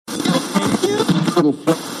You are receiving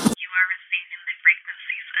the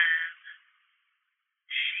frequencies of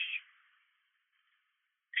she.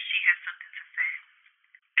 She has something to say.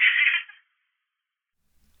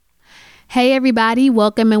 Hey everybody,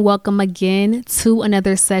 welcome and welcome again to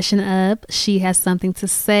another session of She Has Something to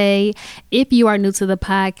Say. If you are new to the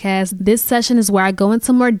podcast, this session is where I go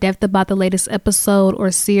into more depth about the latest episode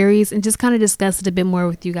or series and just kind of discuss it a bit more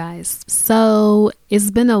with you guys. So it's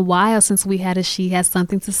been a while since we had a She Has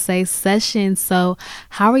Something to Say session. So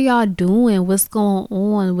how are y'all doing? What's going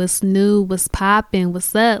on? What's new? What's popping?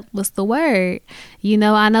 What's up? What's the word? You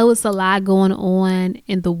know, I know it's a lot going on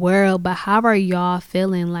in the world, but how are y'all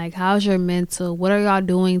feeling? Like, how's your mental? What are y'all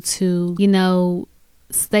doing to,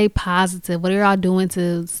 stay positive? What are y'all doing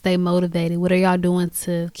to stay motivated? What are y'all doing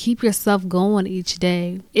to keep yourself going each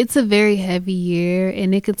day? It's a very heavy year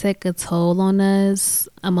and it could take a toll on us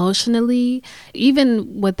emotionally.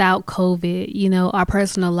 Even without COVID, our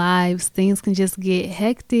personal lives, things can just get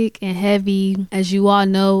hectic and heavy. As you all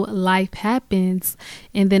know, life happens.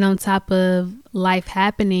 And then on top of life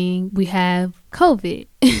happening, we have COVID.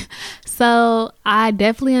 So I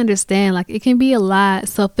definitely understand, like, it can be a lot.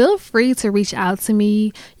 So feel free to reach out to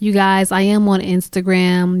me. You guys, I am on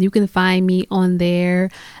Instagram. You can find me on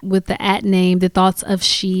there with the @name, The Thoughts of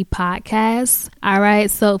She Podcast. All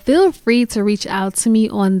right. So feel free to reach out to me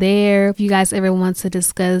on there. If you guys ever want to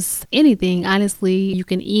discuss anything, honestly, you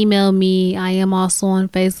can email me. I am also on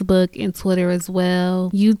Facebook and Twitter as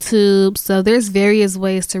well, YouTube. So there's various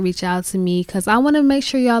ways to reach out to me because I want to make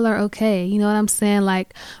sure y'all are okay. You know what I'm saying? Like,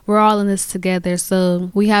 we're all in this together,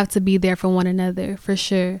 so we have to be there for one another for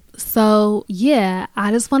sure. So yeah,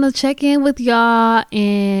 I just want to check in with y'all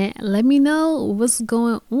and let me know what's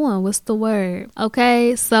going on. What's the word?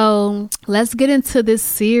 Okay, so let's get into this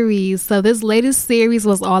series. So this latest series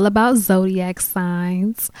was all about zodiac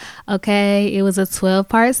signs. Okay, it was a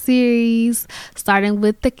 12-part series starting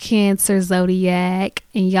with the Cancer zodiac,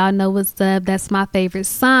 and y'all know what's up. That's my favorite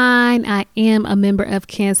sign. I am a member of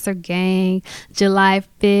Cancer Gang. July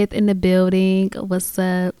 5th in the building. What's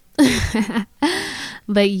up?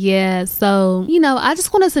 But yeah, so, I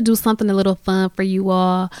just wanted to do something a little fun for you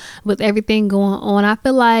all with everything going on. I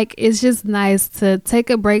feel like it's just nice to take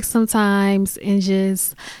a break sometimes and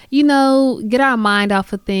just, get our mind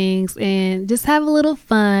off of things and just have a little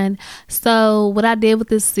fun. So what I did with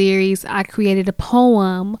this series, I created a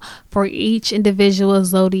poem for each individual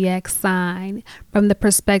zodiac sign from the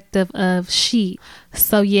perspective of she.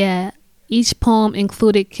 So yeah, each poem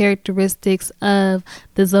included characteristics of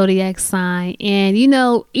the zodiac sign. And,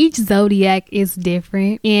 each zodiac is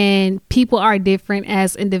different and people are different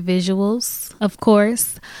as individuals, of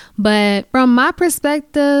course. But from my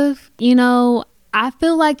perspective, I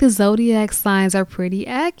feel like the zodiac signs are pretty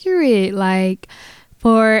accurate. Like,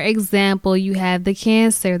 for example, you have the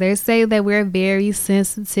Cancer. They say that we're very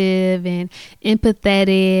sensitive and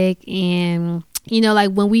empathetic. And,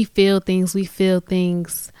 like when we feel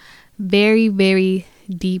things very, very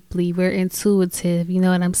deeply. We're intuitive, you know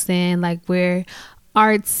what I'm saying? Like, we're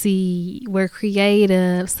artsy, we're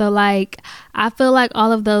creative. So like, I feel like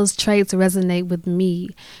all of those traits resonate with me.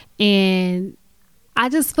 And I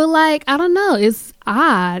just feel like, I don't know, it's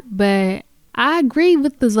odd, but I agree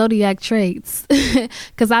with the zodiac traits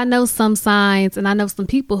because I know some signs and I know some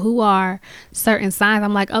people who are certain signs.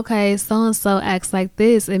 I'm like, okay, so-and-so acts like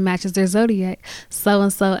this, it matches their zodiac.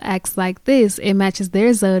 So-and-so acts like this, it matches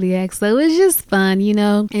their zodiac. So it's just fun,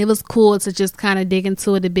 It was cool to just kind of dig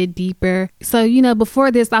into it a bit deeper. So,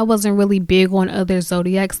 before this, I wasn't really big on other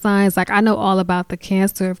zodiac signs. Like, I know all about the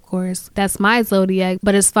Cancer, of course. That's my zodiac.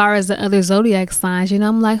 But as far as the other zodiac signs,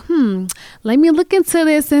 I'm like, let me look into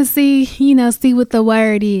this and see, see what the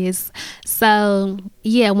word is. So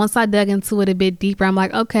yeah, once I dug into it a bit deeper, I'm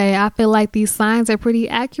like, okay, I feel like these signs are pretty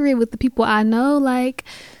accurate with the people I know. Like,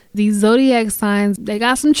 these zodiac signs, they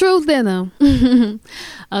got some truth in them.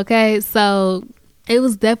 Okay, so it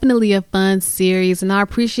was definitely a fun series, and I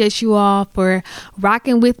appreciate you all for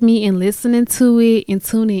rocking with me and listening to it and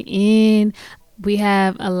tuning in. We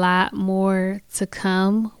have a lot more to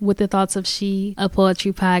come with the Thoughts of She, a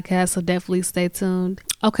poetry podcast, so definitely stay tuned.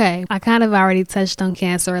 Okay, I kind of already touched on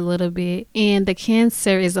Cancer a little bit, and the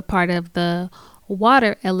Cancer is a part of the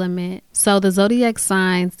water element. So the zodiac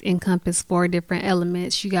signs encompass 4 different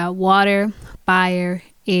elements. You got water, fire,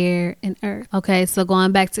 air, and earth. Okay, so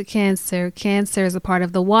going back to Cancer, Cancer is a part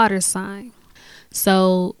of the water sign.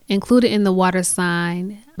 So included in the water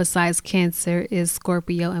sign, besides Cancer, is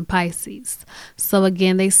Scorpio and Pisces. So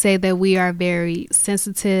again, they say that we are very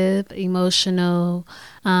sensitive, emotional,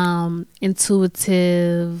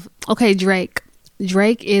 intuitive. Okay, Drake.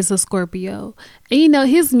 Drake is a Scorpio. And, you know,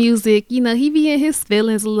 his music, you know, he be in his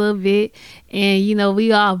feelings a little bit. And, you know,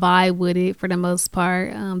 we all vibe with it for the most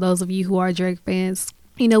part. Those of you who are Drake fans,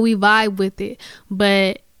 you know, we vibe with it.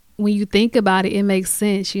 But when you think about it, it makes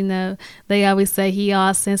sense. You know, they always say he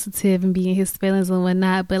all sensitive and be in his feelings and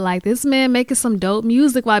whatnot, but like this man making some dope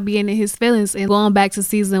music while being in his feelings. And going back to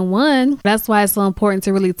season 1, that's why it's so important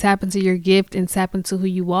to really tap into your gift and tap into who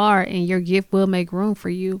you are, and your gift will make room for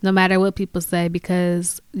you no matter what people say,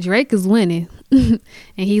 because Drake is winning and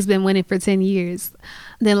he's been winning for 10 years.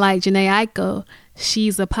 Then like Jhené Aiko,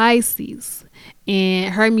 she's a Pisces,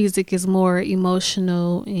 and her music is more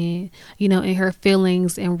emotional and, you know, in her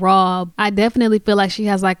feelings and raw. I definitely feel like she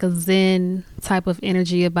has like a zen type of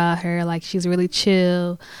energy about her. Like she's really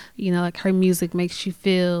chill, you know, like her music makes you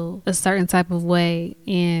feel a certain type of way.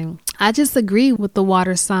 And I just agree with the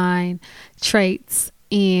water sign traits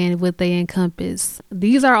and what they encompass.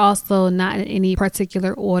 These are also not in any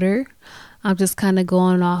particular order. I'm just kind of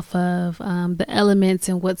going off of the elements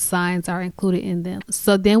and what signs are included in them.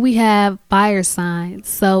 So then we have fire signs.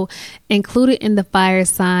 So included in the fire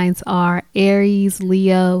signs are Aries,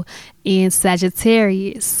 Leo, and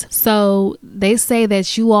Sagittarius. So they say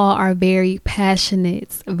that you all are very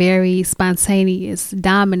passionate, very spontaneous,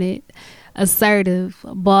 dominant, assertive,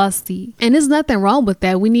 bossy. And there's nothing wrong with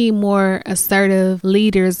that. We need more assertive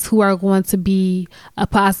leaders who are going to be a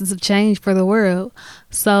positive change for the world.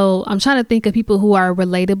 So I'm trying to think of people who are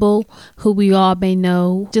relatable, who we all may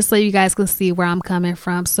know, just so you guys can see where I'm coming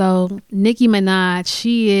from. So Nicki Minaj,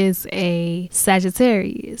 she is a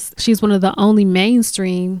Sagittarius. She's one of the only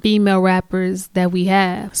mainstream female rappers that we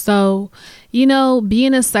have. So, you know,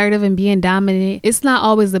 being assertive and being dominant, it's not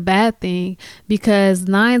always a bad thing, because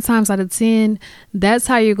 9 times out of 10, that's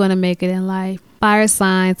how you're going to make it in life. Fire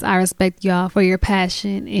signs, I respect y'all for your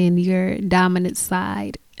passion and your dominant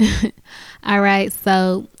side. All right,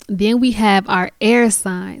 so then we have our air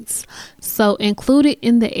signs. So included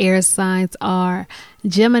in the air signs are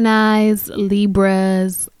Geminis,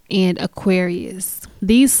 Libras, and Aquarius.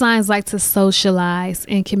 These signs like to socialize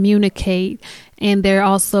and communicate, and they're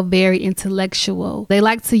also very intellectual. They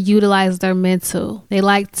like to utilize their mental. They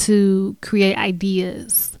like to create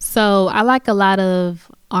ideas. So I like a lot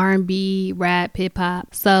of R&B, rap, hip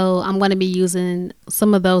hop. So I'm going to be using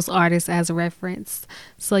some of those artists as a reference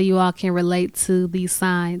so you all can relate to these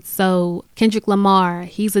signs. So Kendrick Lamar,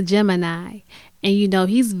 he's a Gemini, and you know,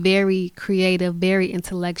 he's very creative, very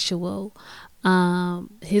intellectual.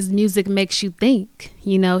 His music makes you think,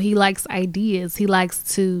 you know, he likes ideas. He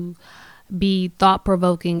likes to be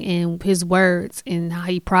thought-provoking in his words and how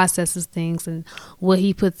he processes things and what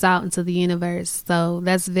he puts out into the universe. So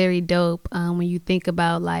that's very dope when you think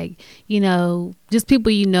about, like, you know, just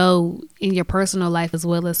people you know in your personal life as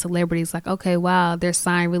well as celebrities. Like, okay, wow, their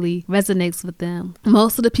sign really resonates with them.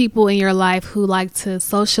 Most of the people in your life who like to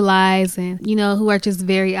socialize and, you know, who are just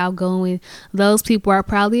very outgoing, those people are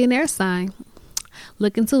probably an air sign.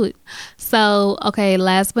 Look into it. So, okay,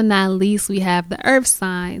 last but not least, we have the earth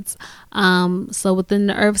signs. So within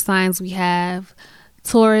the earth signs, we have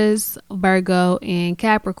Taurus, Virgo, and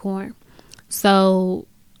Capricorn. So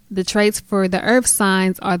the traits for the earth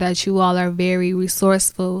signs are that you all are very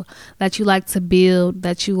resourceful, that you like to build,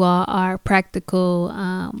 that you all are practical,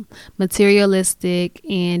 materialistic,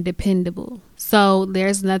 and dependable. So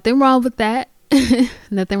there's nothing wrong with that.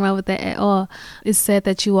 Nothing wrong with that at all. It's said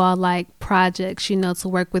that you all like projects, you know, to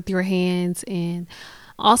work with your hands, and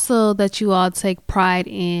also that you all take pride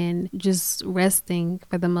in just resting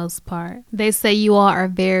for the most part. They say you all are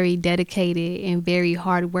very dedicated and very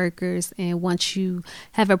hard workers, and once you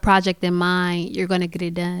have a project in mind, you're going to get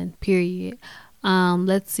it done, period.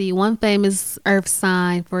 Let's see. One famous earth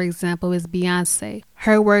sign, for example, is Beyonce.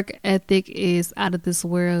 Her work ethic is out of this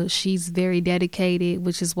world. She's very dedicated,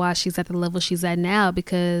 which is why she's at the level she's at now,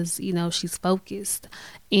 because, you know, she's focused.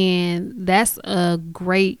 And that's a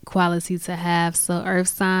great quality to have. So earth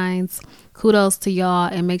signs, kudos to y'all,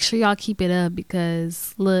 and make sure y'all keep it up,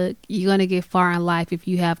 because look, you're going to get far in life if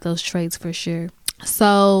you have those traits for sure.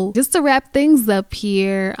 So just to wrap things up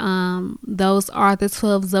here, those are the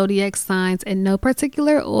 12 zodiac signs in no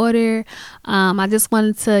particular order. I just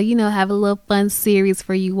wanted to, you know, have a little fun series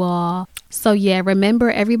for you all. So yeah,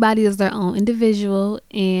 remember, everybody is their own individual,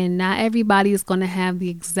 and not everybody is going to have the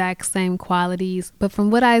exact same qualities. But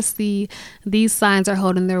from what I see, these signs are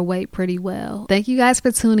holding their weight pretty well. Thank you guys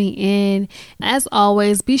for tuning in. As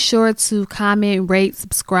always, be sure to comment, rate,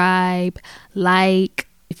 subscribe, like.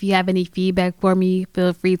 If If you have any feedback for me,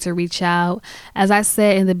 feel free to reach out. As I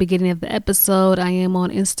said in the beginning of the episode, I am on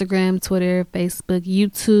Instagram, Twitter, Facebook,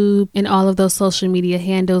 YouTube, and all of those social media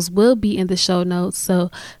handles will be in the show notes. So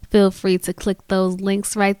feel free to click those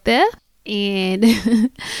links right there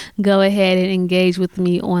and go ahead and engage with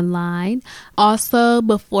me online. Also,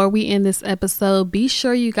 before we end this episode, be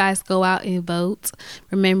sure you guys go out and vote.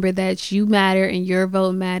 Remember that you matter and your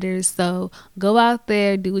vote matters. So go out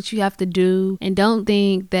there, do what you have to do, and don't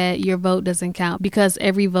think that your vote doesn't count, because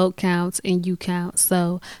every vote counts and you count.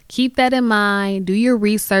 So keep that in mind. Do your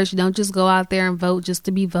research. Don't just go out there and vote just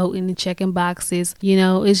to be voting and checking boxes. You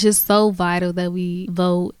know, it's just so vital that we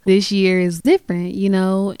vote. This year is different, you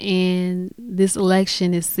know, and this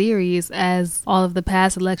election is serious, as all of the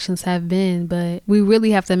past elections have been, but we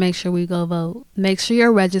really have to make sure we go vote. Make sure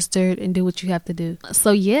you're registered and do what you have to do.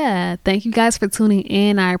 So yeah, thank you guys for tuning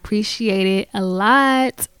in. I appreciate it a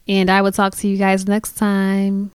lot, and I will talk to you guys next time.